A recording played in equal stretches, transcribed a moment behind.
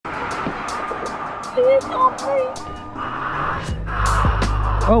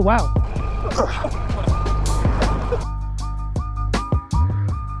Oh, wow.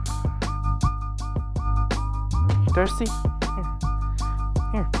 Thirsty?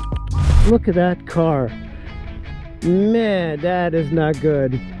 Here. Look at that car. Man, that is not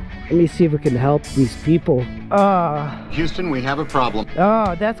good. Let me see if we can help these people. Houston, we have a problem.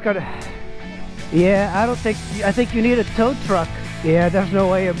 Oh, that's gotta... Yeah, I think you need a tow truck. Yeah, there's no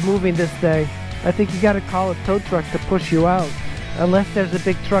way of moving this thing. I think you gotta call a tow truck to push you out. Unless there's a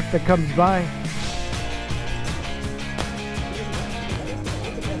big truck that comes by.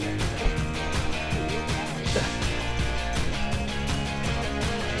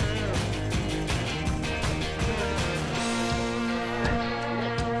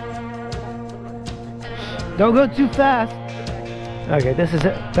 Don't go too fast. Okay, this is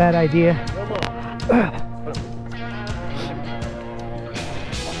a bad idea.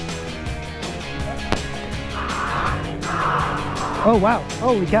 Oh wow,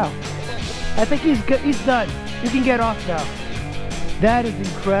 holy cow. I think he's good. He's done. You can get off now. That is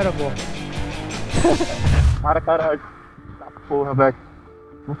incredible. Para caralho. Essa porra, velho.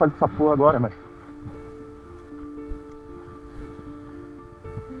 Vamos fazer essa porra agora, mas.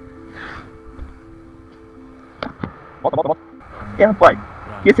 Volta, volta, volta. É, rapaz.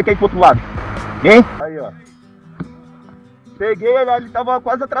 Que esse aqui é pro outro lado. Hein? Aí, ó. Peguei ele, ele tava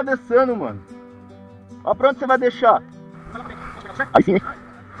quase atravessando, mano. Ó, pra onde você vai deixar? Aí sim, hein?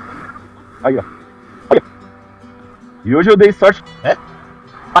 Aí, ó. Olha. E hoje eu dei sorte, né?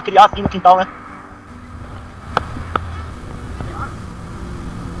 Pra criar assim no quintal, né?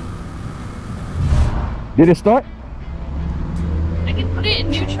 Did it start? I can put it in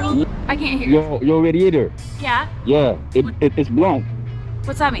neutral. I can't hear you. Your radiator. Yeah? Yeah, it's blown.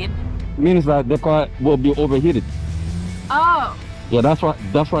 What's that mean? It means that the car will be overheated. Oh. Yeah, that's why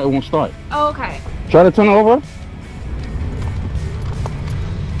it won't start. Oh, okay. Try to turn it over.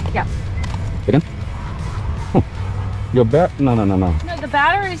 Yeah. Again? Your No, No, the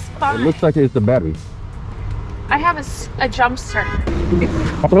battery's it fine. looks like it's the battery. I have a jump start.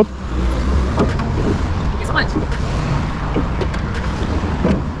 Up it up. Thank you so much.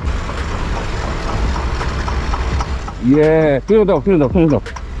 Yeah, clean it up, clean it up, clean it up.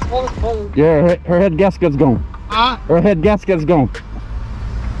 Hold. Yeah, her head gasket's gone. Her head gasket's gone.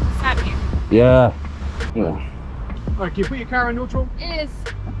 What's that mean? Yeah. Alright, can you put your car in neutral? It is.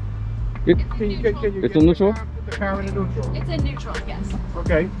 Can you It's in neutral? put the car in neutral? It's in neutral, yes.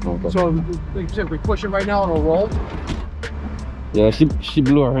 Okay. Okay. So, like you said, we push it right now and it'll roll? Yeah, she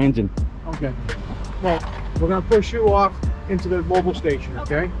blew her engine. Okay. Well, we're going to push you off into the mobile station,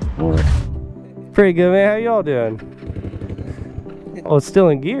 okay? All right. Pretty good, man. How y'all doing? Oh, it's still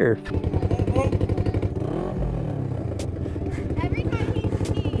in gear. Every time he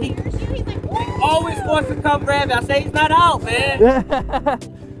hears you, he's like, woo! Always wants to come grab me. I say he's not out, man.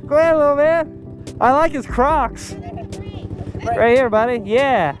 Go ahead, little man. I like his Crocs. Right here, buddy.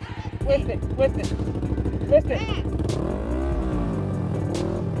 Yeah. Twist it, twist it, twist it.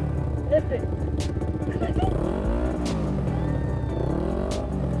 Twist it.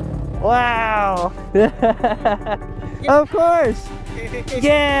 Wow. Of course.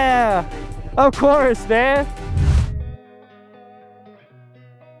 Yeah. Of course, man.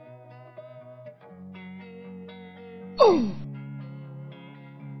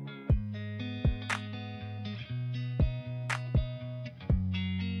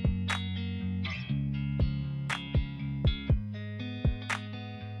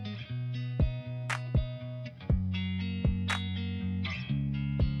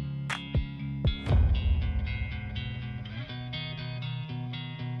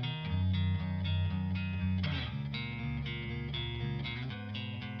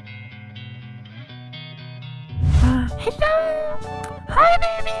 Hello! Hi,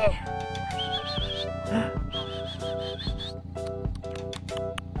 baby!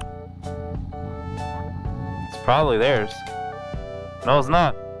 It's probably theirs. No, it's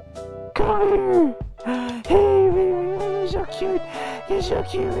not. Come here! Hey, baby! You're so cute! You're so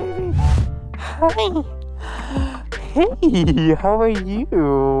cute, baby! Hi! Hey! How are you?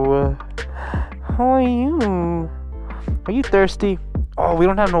 How are you? Are you thirsty? Oh, we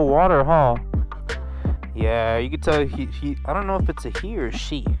don't have no water, huh? Yeah, you can tell he I don't know if it's a he or a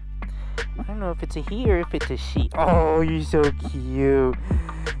she. I don't know if it's a he or if it's a she. Oh, you're so cute.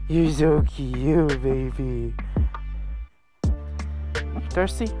 You're so cute, baby. You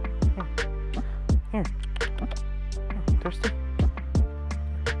thirsty? Here. Here. Thirsty?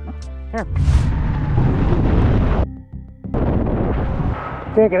 Here.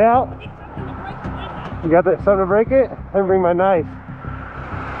 Take it out. You got that something to break it? Let me bring my knife.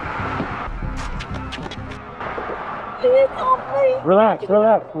 Relax,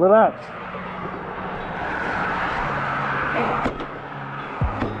 relax, relax.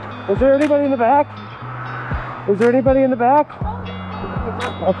 Is there anybody in the back? Is there anybody in the back?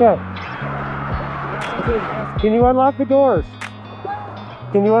 Okay. Can you unlock the doors?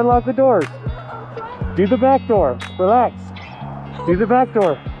 Can you unlock the doors? Do the back door. Relax. Do the back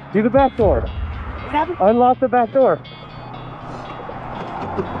door. Do the back door. Unlock the back door.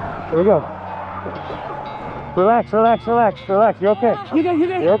 There we go. Relax, relax, relax, relax. You're okay.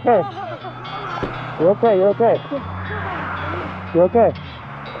 You're okay. You're okay, you're okay. You're okay.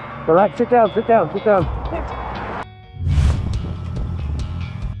 Relax, sit down, sit down, sit down.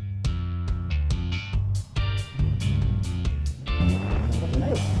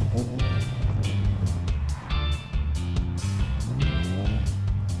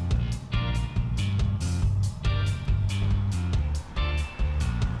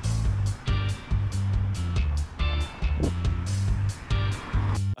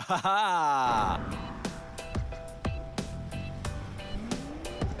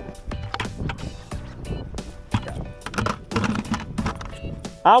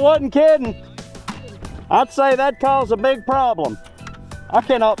 I wasn't kidding. I'd say that caused a big problem. I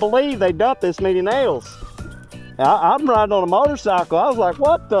cannot believe they dumped this many nails. I'm riding on a motorcycle. I was like,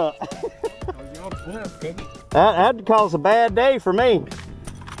 what the? That had to cause a bad day for me.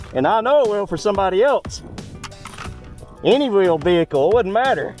 And I know it will for somebody else. Any wheel vehicle, it wouldn't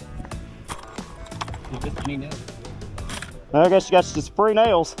matter. I guess you got some spray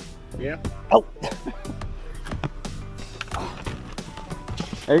nails. Yeah. Oh.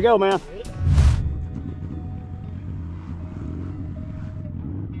 There you go, man.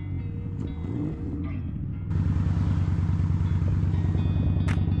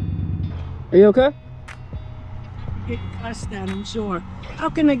 Are you okay? Get cussed at, I'm sure. How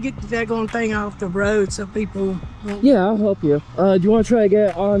can I get the daggone thing off the road so people won't... Yeah, I'll help you. Do you want to try to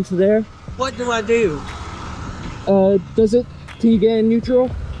get onto there? What do I do? Can you get in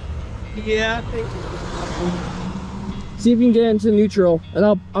neutral? Yeah, I think... See if you can get into neutral, and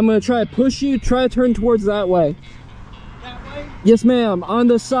I'm gonna try to push you. Try to turn towards that way. That way? Yes, ma'am. On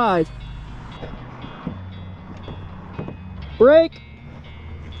the side. Brake.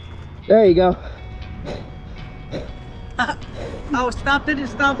 There you go. I was stopped at a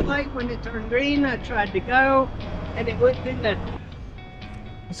stoplight when it turned green. I tried to go, and it wouldn't do nothing.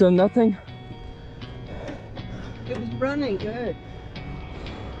 So nothing. It was running good.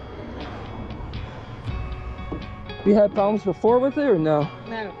 You had problems before with it or no?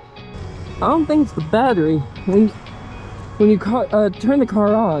 No. I don't think it's the battery. When you turn the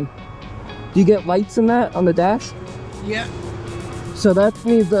car on, do you get lights in that on the dash? Yeah. So that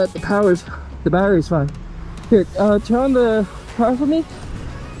means that the battery's fine. Here, turn on the car for me,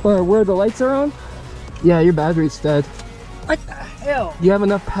 or where the lights are on. Yeah, your battery's dead. What the hell? You have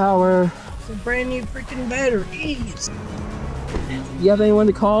enough power. It's a brand new freaking battery. You have anyone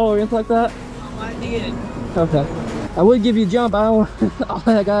to call or anything like that? Oh, I did. Okay. I would give you a jump. I don't. All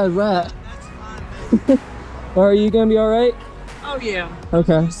I got is that. That's fine. Are you gonna be all right? Oh yeah.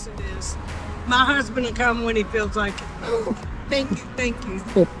 Okay. Yes, it is. My husband will come when he feels like it. Thank you, thank you.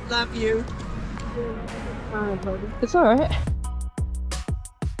 Love you. It's all right.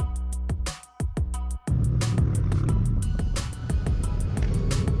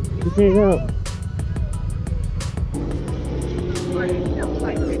 Okay, go.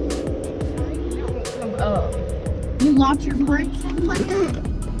 You locked your brakes?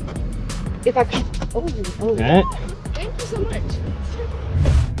 If I can. Oh. Thank you so much.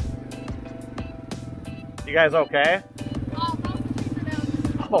 You guys okay?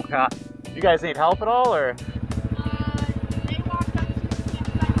 Oh god. You guys need help at all, or? They walked up to the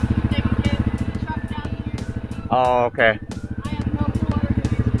campsite to see if they could get the truck down here. Oh, okay. I have no clue what to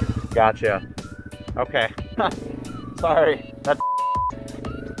do. Gotcha. Okay. Sorry. That's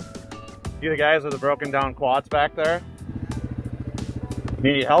you the guys with the broken down quads back there?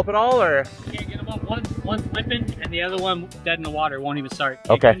 Need help at all, or? Can't get them up. One's limping, and the other one dead in the water. Won't even start.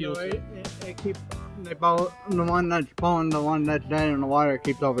 Okay. The one that's pulling, the one that's dead in the water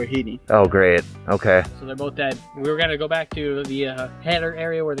keeps overheating. Oh, great. Okay. So they're both dead. We were gonna go back to the header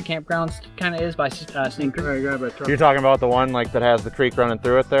area where the campgrounds kind of is by Snake Creek. You're talking about the one like that has the creek running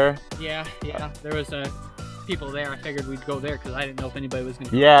through it there? Yeah. There was people there. I figured we'd go there because I didn't know if anybody was gonna.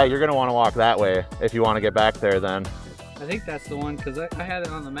 Yeah, you're gonna want to walk that way if you want to get back there. Then. I think that's the one because I had it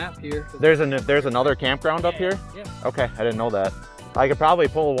on the map here. There's another campground up here? Yeah. Okay, I didn't know that. I could probably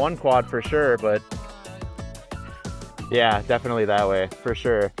pull one quad for sure, but yeah, definitely that way for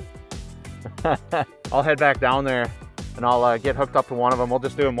sure. I'll head back down there and I'll get hooked up to one of them. We'll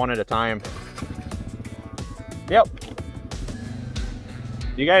just do them one at a time. Yep.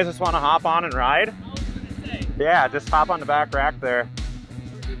 You guys just want to hop on and ride? Yeah, just hop on the back rack there.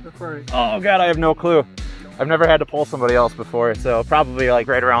 Oh god, I have no clue. I've never had to pull somebody else before, so probably like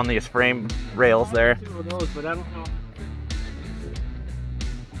right around these frame rails there. But I don't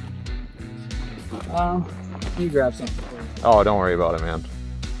know. You grab something. Oh, don't worry about it, man.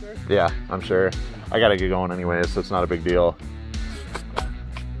 Yeah, I'm sure. I gotta get going anyways, so it's not a big deal.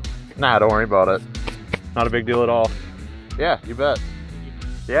 Nah, don't worry about it. Not a big deal at all. Yeah, you bet.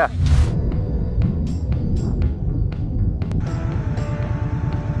 Yeah.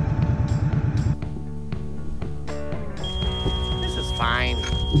 This is fine.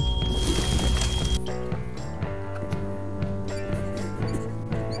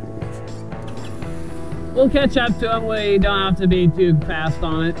 We'll catch up to him. We don't have to be too fast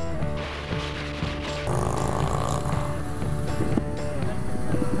on it.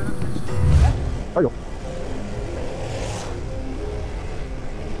 There you go.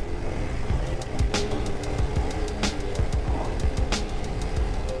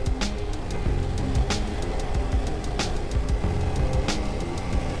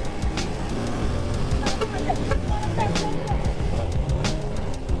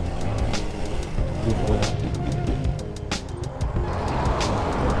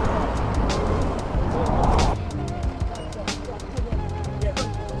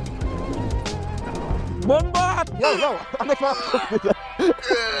 Bomba! Yo, I'm making my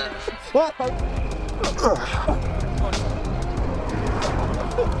What?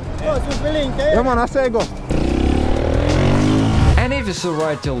 Yeah, man, I say go. And if you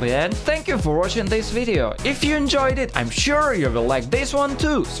survived till the end, thank you for watching this video. If you enjoyed it, I'm sure you will like this one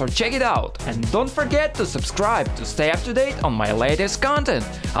too, so check it out. And don't forget to subscribe to stay up to date on my latest content.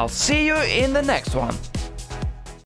 I'll see you in the next one.